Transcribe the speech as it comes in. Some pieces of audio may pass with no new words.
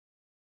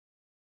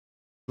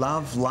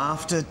Love,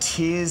 laughter,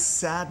 tears,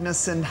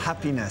 sadness and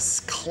happiness.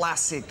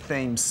 Classic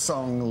theme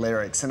song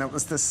lyrics. And it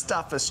was the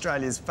stuff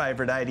Australia's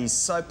favourite 80s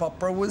soap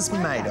opera was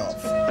made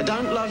of. I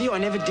don't love you, I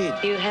never did.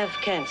 You have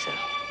cancer.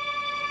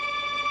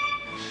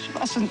 She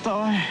mustn't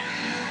die.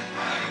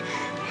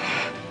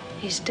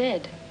 He's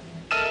dead.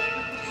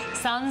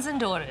 Sons and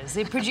Daughters.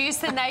 It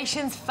produced the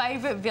nation's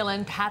favourite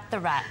villain, Pat the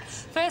Rat.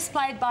 First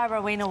played by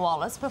Rowena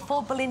Wallace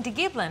before Belinda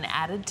Giblin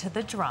added to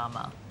the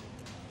drama.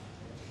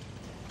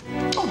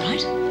 All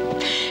right.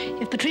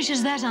 If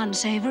Patricia's that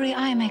unsavoury,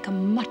 I make a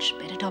much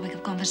better topic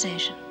of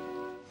conversation.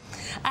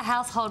 A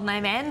household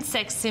name and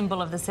sex symbol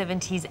of the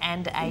 70s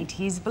and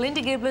 80s,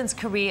 Belinda Giblin's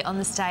career on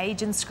the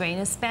stage and screen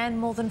has spanned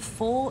more than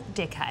 4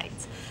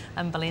 decades.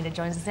 And Belinda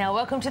joins us now.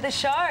 Welcome to the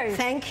show.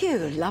 Thank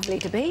you. Lovely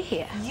to be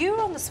here. You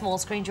were on the small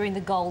screen during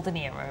the golden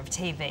era of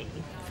TV.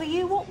 For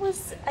you, what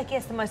was, I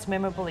guess, the most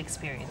memorable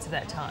experience of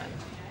that time?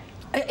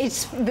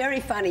 It's very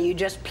funny. You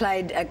just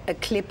played a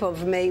clip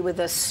of me with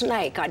a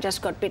snake. I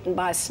just got bitten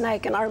by a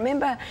snake. And I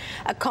remember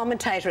a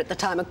commentator at the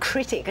time, a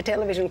critic, a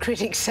television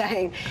critic,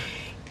 saying,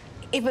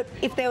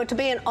 if there were to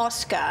be an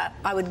Oscar,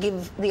 I would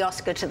give the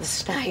Oscar to the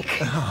snake.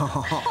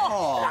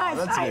 Oh,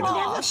 that's I good.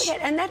 never forget.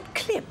 And that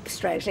clip,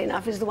 strangely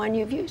enough, is the one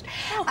you've used.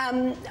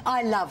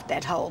 I loved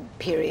that whole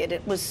period.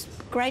 It was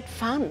great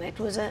fun. It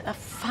was a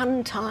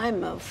fun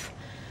time of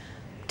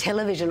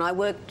television. I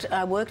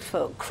worked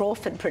for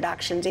Crawford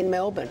Productions in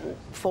Melbourne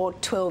for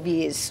 12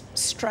 years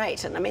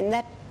straight, and I mean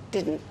that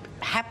didn't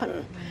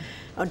happen.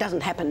 Or it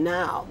doesn't happen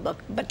now, but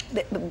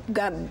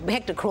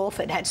Hector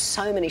Crawford had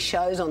so many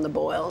shows on the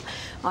boil.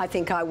 I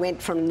think I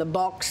went from the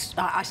box.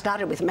 I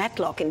started with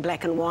Matlock in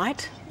black and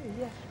white.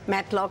 Yeah.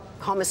 Matlock,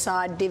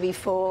 Homicide, Divvy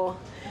 4.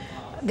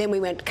 Then we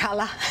went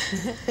colour,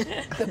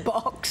 the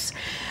box,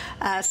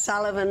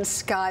 Sullivan,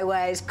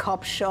 Skyways,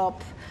 Cop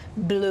Shop,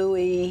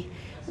 Bluey.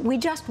 We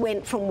just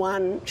went from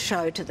one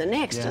show to the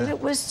next, and it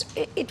was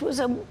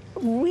a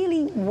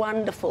really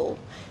wonderful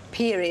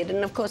period.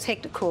 And of course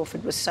Hector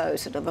Crawford was so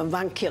sort of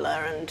avuncular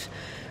and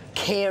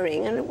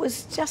caring, and it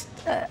was just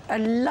a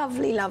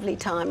lovely, lovely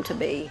time to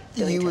be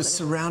doing You were television.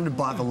 surrounded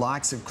by the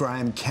likes of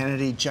Graham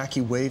Kennedy,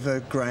 Jackie Weaver,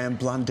 Graham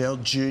Blundell,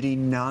 Judy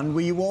Nunn.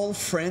 Were you all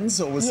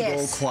friends, or was it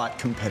all quite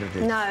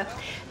competitive? No,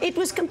 it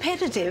was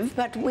competitive,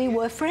 but we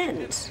were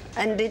friends,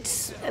 and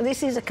this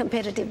is a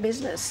competitive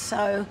business,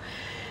 so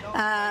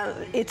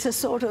it's a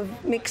sort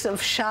of mix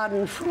of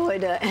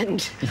schadenfreude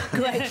and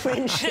great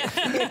friendship,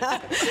 you know.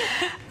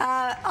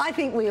 I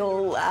think we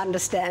all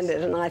understand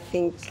it, and I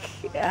think,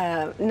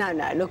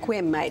 no, look,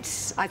 we're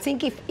mates. I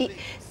think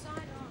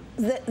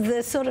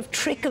the sort of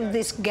trick of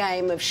this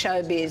game of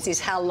showbiz is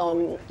how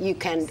long you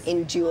can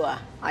endure,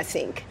 I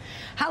think.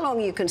 How long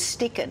you can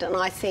stick it, and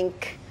I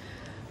think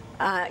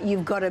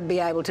you've got to be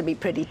able to be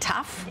pretty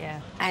tough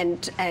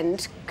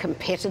and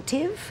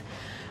competitive.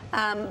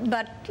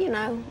 But, you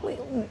know,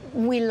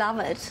 we love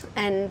it,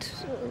 and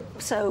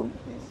so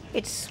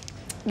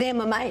they're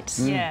my mates.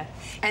 Yeah.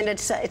 And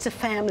it's a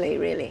family,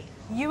 really.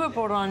 You were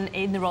brought on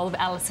in the role of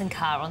Alison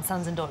Carr on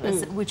Sons and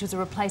Daughters, which was a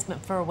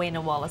replacement for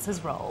Rowena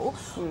Wallace's role.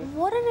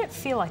 What did it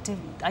feel like to,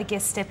 I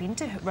guess, step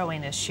into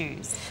Rowena's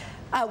shoes?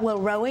 Well,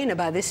 Rowena,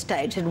 by this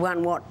stage, had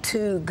won, what,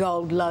 2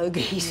 gold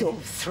Logies or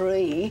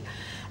 3.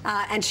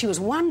 And she was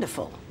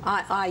wonderful.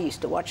 I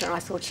used to watch her and I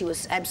thought she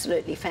was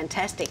absolutely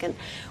fantastic. And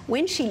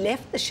when she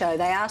left the show,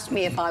 they asked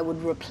me if I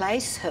would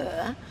replace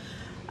her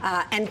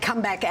and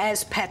come back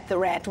as Pat the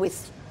Rat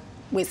with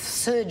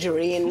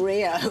surgery in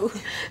Rio.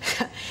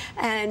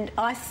 And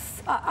I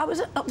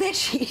was, oh, there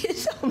she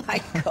is. Oh,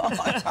 my God.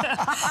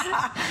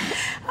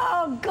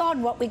 Oh,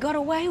 God, what we got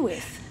away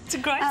with. It's a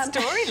great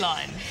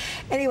storyline.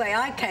 Anyway,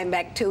 I came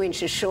back 2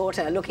 inches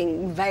shorter,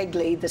 looking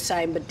vaguely the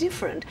same but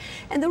different.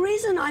 And the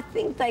reason I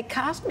think they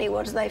cast me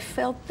was they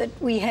felt that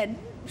we had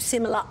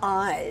similar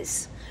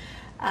eyes.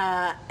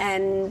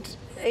 And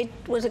it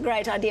was a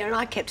great idea, and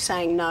I kept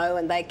saying no,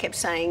 and they kept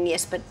saying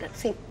yes, but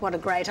think what a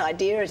great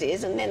idea it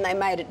is. And then they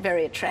made it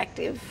very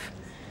attractive.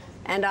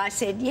 And I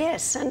said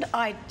yes, and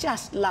I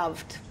just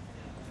loved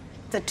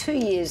the 2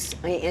 years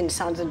in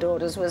Sons and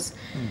Daughters was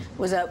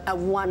a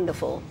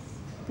wonderful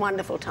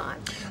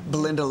time.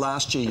 Belinda,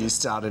 last year you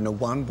starred in a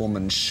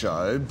one-woman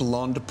show,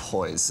 Blonde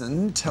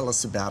Poison. Tell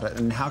us about it,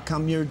 and how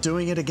come you're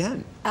doing it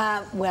again?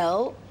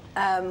 Well,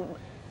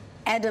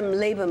 Adam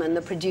Lieberman,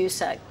 the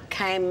producer,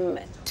 came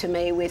to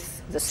me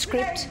with the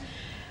script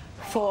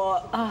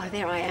for, oh,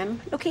 there I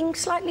am, looking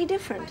slightly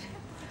different.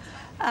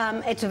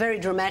 It's a very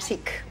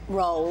dramatic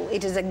role.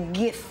 It is a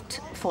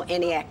gift for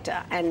any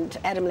actor, and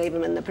Adam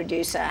Lieberman, the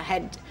producer,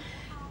 had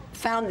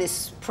found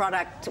this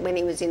product when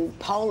he was in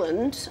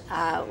Poland,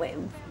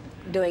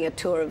 doing a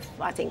tour of,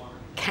 I think,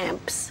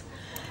 camps,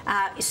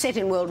 set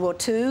in World War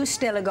II.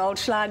 Stella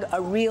Goldschlag,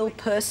 a real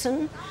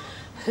person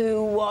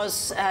who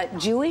was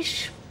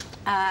Jewish,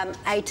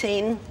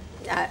 18,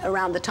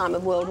 around the time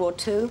of World War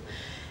II,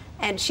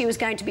 and she was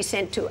going to be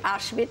sent to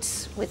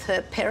Auschwitz with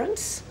her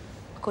parents.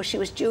 Of course, she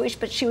was Jewish,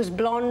 but she was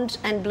blonde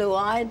and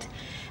blue-eyed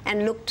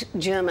and looked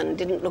German,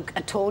 didn't look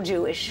at all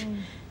Jewish.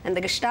 And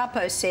the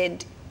Gestapo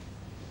said,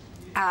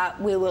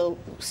 we will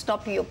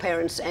stop your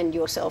parents and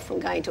yourself from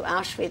going to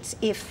Auschwitz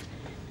if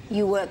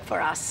you work for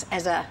us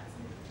as a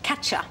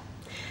catcher.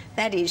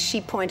 That is,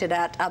 she pointed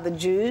out other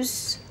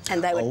Jews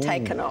and they were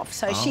taken off.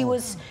 So she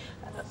was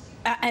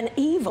an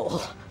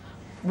evil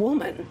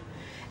woman.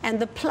 And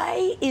the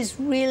play is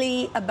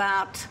really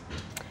about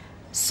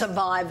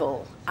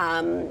survival.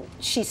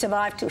 She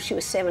survived till she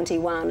was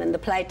 71, and the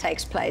play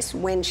takes place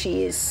when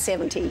she is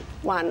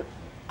 71,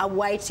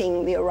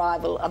 awaiting the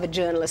arrival of a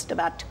journalist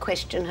about to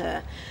question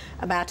her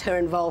about her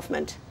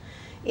involvement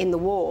in the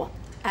war.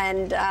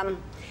 And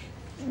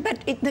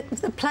but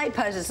the play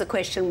poses the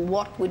question,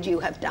 what would you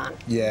have done?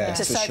 Yeah,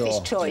 it's a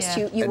Sophie's choice.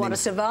 Yeah. You want to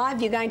survive,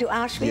 you're going to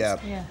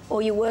Auschwitz,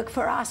 or you work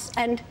for us.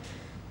 And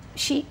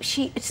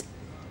it's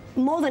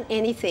more than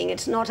anything,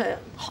 it's not a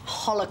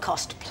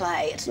Holocaust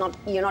play. It's not,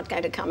 you're not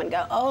going to come and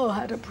go, oh,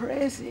 how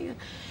depressing.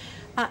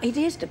 It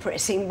is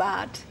depressing,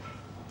 but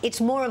it's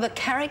more of a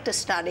character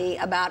study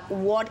about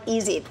what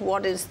is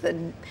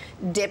the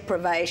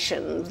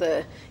deprivation,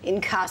 the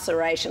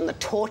incarceration, the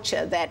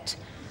torture that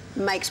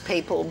makes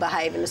people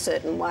behave in a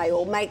certain way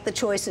or make the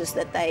choices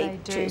that they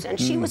choose. And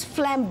she was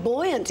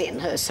flamboyant in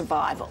her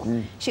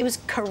survival. She was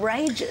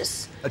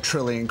courageous. A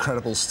truly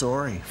incredible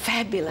story.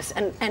 Fabulous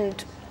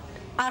and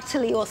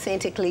utterly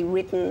authentically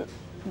written,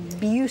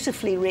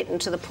 beautifully written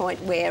to the point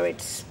where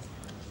it's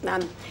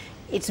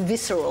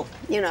visceral.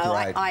 You know,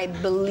 Right. I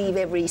believe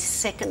every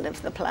second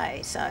of the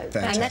play. So, and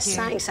that's Fantastic.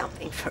 saying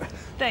something for.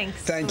 Thanks,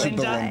 Thank you,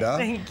 Belinda.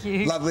 Thank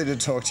you. Lovely to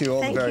talk to you.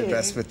 All Thank the very you.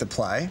 best with the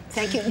play.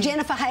 Thank you.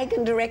 Jennifer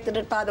Hagen directed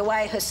it, by the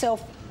way,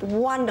 herself,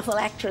 wonderful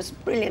actress,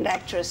 brilliant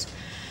actress,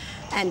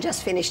 and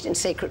just finished in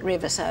Secret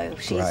River, so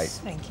she's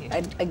Thank you.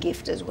 a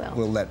gift as well.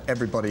 We'll let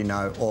everybody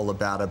know all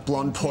about it.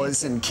 Blonde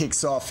Poison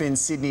kicks off in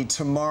Sydney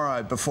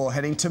tomorrow before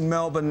heading to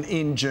Melbourne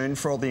in June.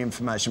 For all the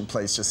information,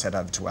 please just head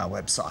over to our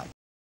website.